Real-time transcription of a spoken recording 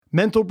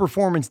Mental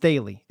Performance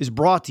Daily is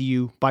brought to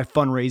you by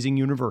Fundraising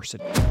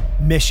University.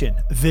 Mission,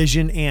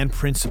 vision, and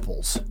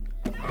principles.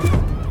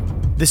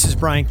 This is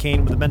Brian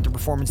Cain with the Mental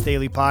Performance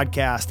Daily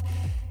podcast.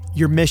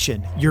 Your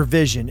mission, your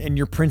vision, and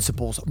your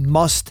principles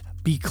must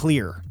be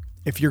clear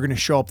if you're going to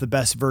show up the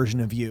best version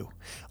of you.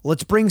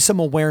 Let's bring some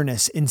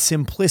awareness and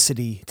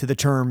simplicity to the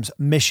terms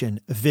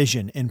mission,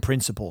 vision, and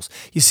principles.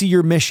 You see,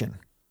 your mission,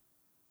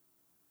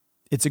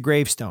 it's a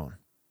gravestone.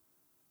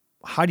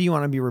 How do you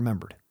want to be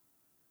remembered?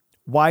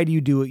 Why do you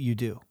do what you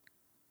do?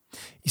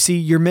 You see,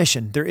 your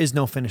mission, there is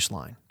no finish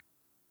line.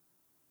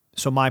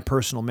 So my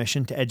personal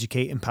mission to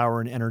educate,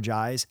 empower, and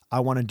energize, I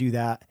want to do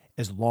that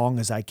as long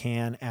as I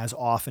can, as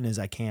often as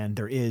I can.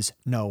 There is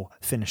no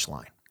finish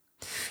line.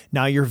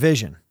 Now, your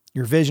vision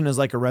is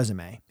like a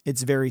resume.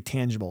 It's very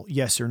tangible.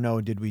 Yes or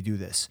no, did we do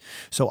this?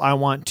 So I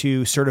want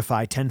to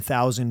certify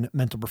 10,000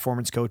 mental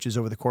performance coaches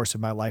over the course of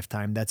my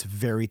lifetime. That's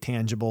very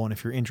tangible. And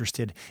if you're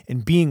interested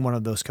in being one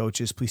of those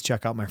coaches, please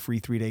check out my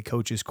free 3-day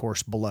coaches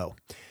course below.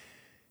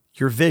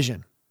 Your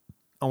vision,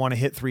 I want to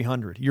hit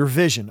 300. Your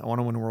vision, I want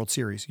to win a World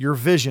Series. Your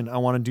vision, I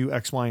want to do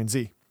X, Y, and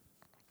Z.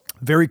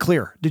 Very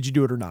clear. Did you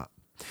do it or not?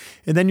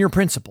 And then your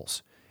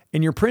principles.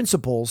 And your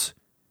principles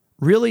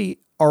really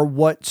are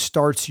what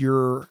starts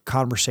your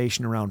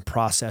conversation around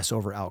process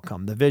over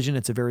outcome. The vision,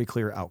 it's a very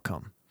clear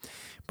outcome.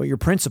 But your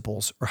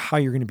principles are how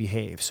you're going to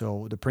behave.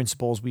 So the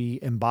principles we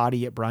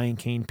embody at Brian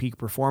Cain Peak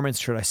Performance,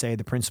 should I say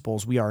the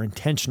principles we are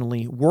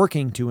intentionally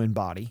working to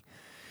embody,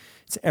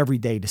 it's an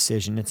everyday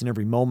decision, it's an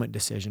every moment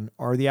decision,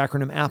 are the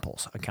acronym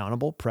APPLES: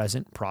 accountable,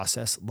 present,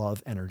 process,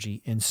 love,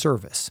 energy, and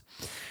service.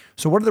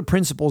 So what are the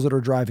principles that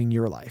are driving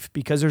your life?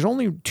 Because there's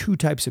only two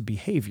types of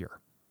behavior: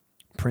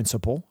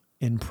 principle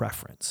and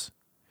preference.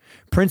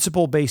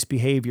 Principle-based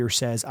behavior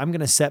says, I'm going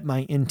to set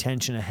my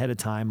intention ahead of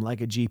time like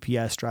a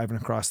GPS driving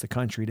across the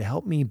country to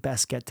help me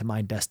best get to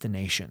my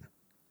destination.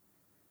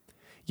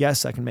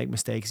 Yes, I can make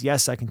mistakes.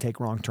 Yes, I can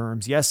take wrong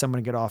turns. Yes, I'm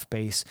going to get off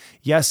base.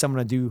 Yes, I'm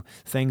going to do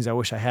things I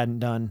wish I hadn't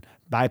done,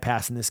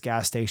 bypassing this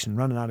gas station,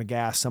 running out of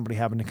gas, somebody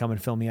having to come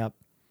and fill me up.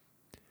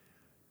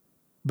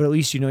 But at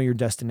least you know your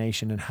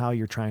destination and how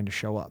you're trying to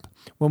show up.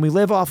 When we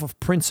live off of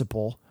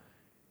principle,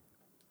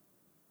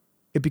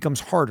 it becomes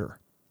harder,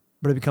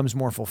 but it becomes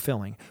more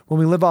fulfilling. When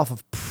we live off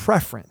of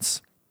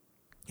preference,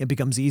 it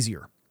becomes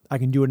easier. I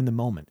can do it in the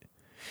moment.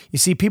 You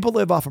see, people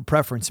live off of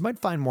preference. You might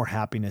find more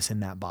happiness in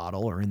that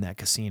bottle or in that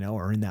casino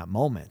or in that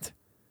moment,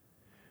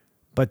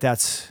 but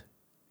that's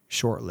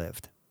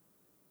short-lived.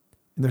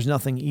 And there's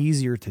nothing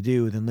easier to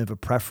do than live a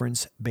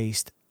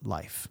preference-based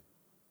life.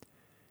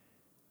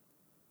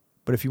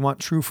 But if you want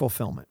true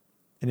fulfillment,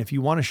 and if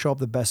you want to show up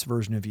the best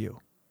version of you,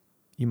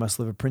 you must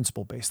live a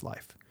principle-based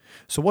life.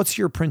 So what's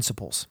your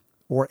principles?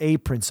 Or a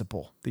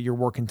principle that you're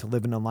working to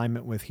live in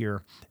alignment with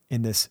here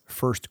in this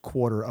first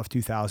quarter of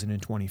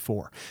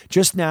 2024.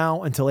 Just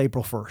now until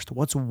April 1st,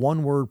 what's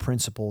one word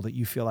principle that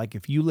you feel like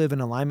if you live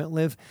in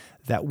alignment,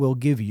 that will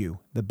give you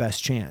the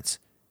best chance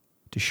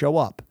to show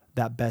up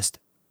that best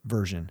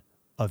version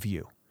of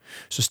you?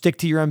 So stick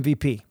to your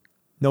MVP.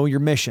 Know your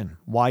mission,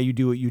 why you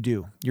do what you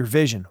do, your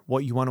vision,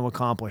 what you want to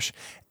accomplish,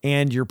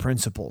 and your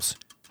principles,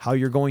 how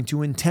you're going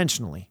to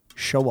intentionally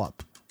show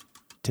up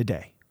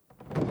today.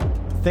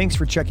 Thanks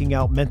for checking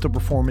out Mental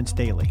Performance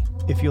Daily.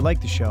 If you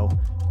like the show,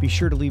 be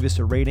sure to leave us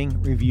a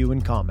rating, review,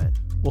 and comment.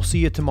 We'll see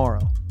you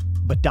tomorrow,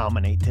 but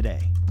dominate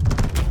today.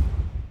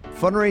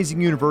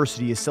 Fundraising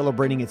University is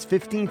celebrating its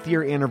 15th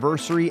year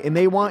anniversary, and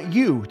they want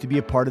you to be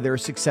a part of their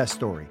success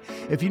story.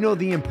 If you know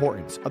the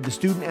importance of the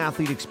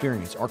student-athlete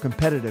experience, are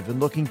competitive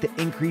and looking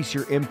to increase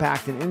your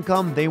impact and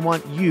income, they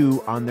want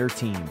you on their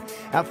team.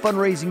 At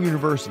Fundraising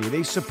University,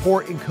 they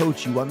support and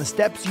coach you on the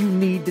steps you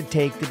need to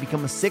take to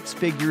become a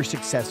six-figure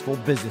successful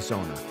business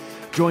owner.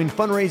 Join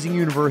Fundraising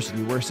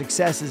University, where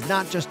success is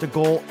not just a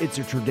goal, it's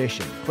a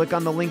tradition. Click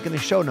on the link in the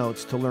show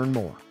notes to learn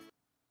more.